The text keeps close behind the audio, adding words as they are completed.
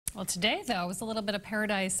Well, today, though, was a little bit of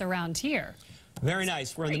paradise around here. Very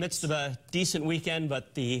nice. We're in the midst of a decent weekend,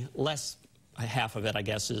 but the less half of it, I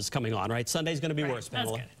guess, is coming on, right? Sunday's going to be worse,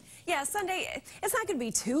 Pamela. That's good. Yeah, Sunday, it's not going to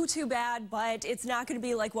be too bad, but it's not going to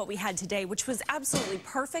be like what we had today, which was absolutely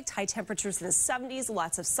perfect. High temperatures in the 70s,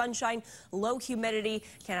 lots of sunshine, low humidity.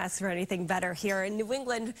 Can't ask for anything better here in New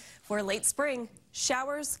England for late spring.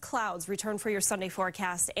 Showers, clouds return for your Sunday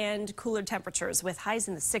forecast and cooler temperatures with highs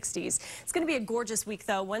in the 60s. It's going to be a gorgeous week,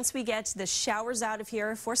 though, once we get the showers out of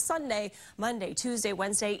here for Sunday, Monday, Tuesday,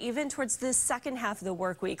 Wednesday, even towards the second half of the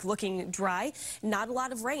work week. Looking dry, not a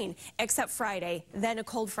lot of rain except Friday. Then a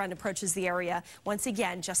cold front approaches the area once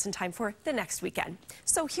again, just in time for the next weekend.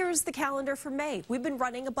 So here's the calendar for May. We've been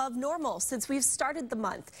running above normal since we've started the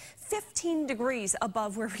month. 15 degrees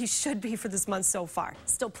above where we should be for this month so far.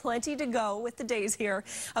 Still plenty to go with the days here,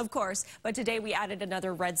 of course, but today we added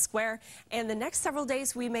another red square, and the next several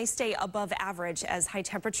days we may stay above average as high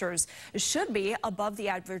temperatures should be above the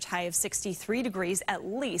average high of 63 degrees at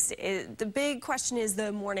least. The big question is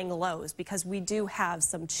the morning lows, because we do have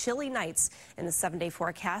some chilly nights in the 7-day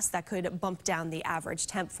forecast that could bump down the average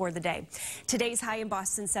temp for the day. Today's high in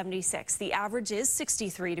Boston, 76. The average is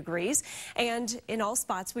 63 degrees, and in all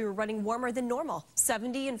spots we were running warmer than normal.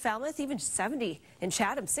 70 in Falmouth, even 70 in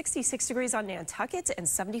Chatham, 66 degrees on Nantucket, and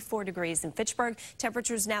 74 degrees in Fitchburg.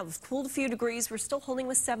 Temperatures now have cooled a few degrees. We're still holding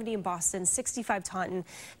with 70 in Boston, 65 Taunton,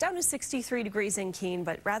 down to 63 degrees in Keene,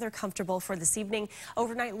 but rather comfortable for this evening.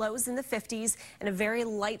 Overnight lows in the 50s, and a very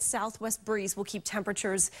light southwest breeze will keep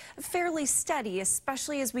temperatures fairly steady,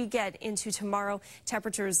 especially as we get into tomorrow.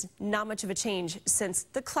 Temperatures not much of a change since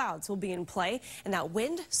the clouds will be in play, and that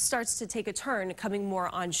wind starts to take a turn, coming more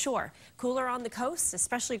onshore. Cooler on the coast,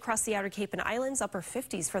 especially across the outer Cape and Islands, upper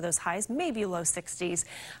 50s for those highs, maybe low 60s.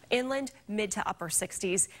 Inland, mid to upper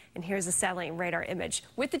 60s. And here's a satellite radar image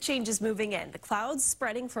with the changes moving in. The clouds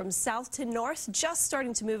spreading from south to north, just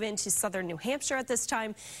starting to move into southern New Hampshire at this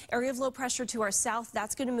time. Area of low pressure to our south,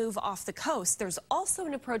 that's going to move off the coast. There's also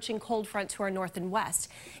an approaching cold front to our north and west.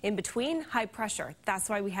 In between, high pressure. That's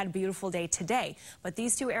why we had a beautiful day today. But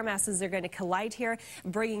these two air masses are going to collide here,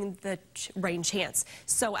 bringing the rain chance.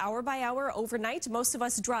 So hour by hour, overnight, most of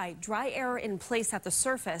us dry air in place at the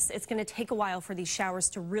surface. It's going to take a while for these showers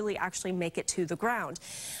to really actually make it to the ground.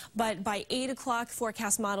 But by 8 o'clock,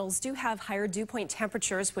 forecast models do have higher dew point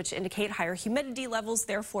temperatures, which indicate higher humidity levels,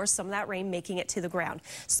 therefore some of that rain making it to the ground.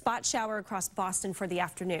 Spot shower across Boston for the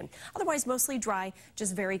afternoon. Otherwise mostly dry,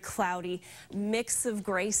 just very cloudy, mix of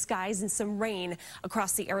gray skies and some rain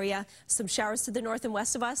across the area. Some showers to the north and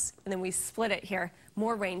west of us, and then we split it here.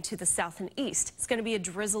 More rain to the south and east. It's going to be a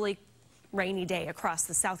drizzly, rainy day across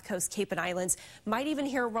the south coast, Cape and Islands. Might even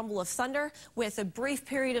hear a rumble of thunder with a brief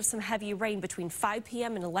period of some heavy rain between 5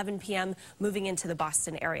 p.m. and 11 p.m. moving into the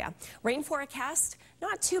Boston area. Rain forecast,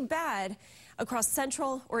 not too bad across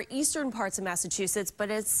central or eastern parts of Massachusetts,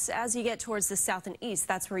 but it's as you get towards the south and east,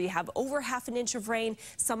 that's where you have over half an inch of rain.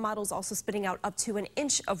 Some models also spitting out up to an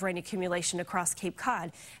inch of rain accumulation across Cape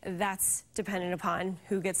Cod. That's dependent upon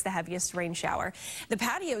who gets the heaviest rain shower. The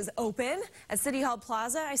patio is open at City Hall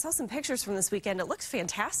Plaza. I saw some pictures from this weekend. It looks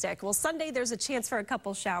fantastic. Well, Sunday there's a chance for a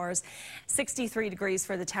couple showers. 63 degrees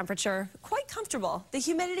for the temperature. Quite comfortable. The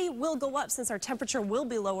humidity will go up since our temperature will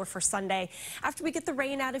be lower for Sunday. After we get the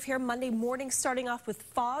rain out of here, Monday morning starting off with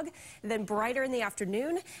fog, then brighter in the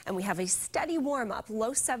afternoon, and we have a steady warm-up,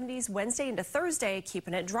 low 70s Wednesday into Thursday,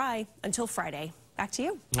 keeping it dry until Friday. Back to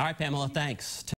you. All right, Pamela, thanks.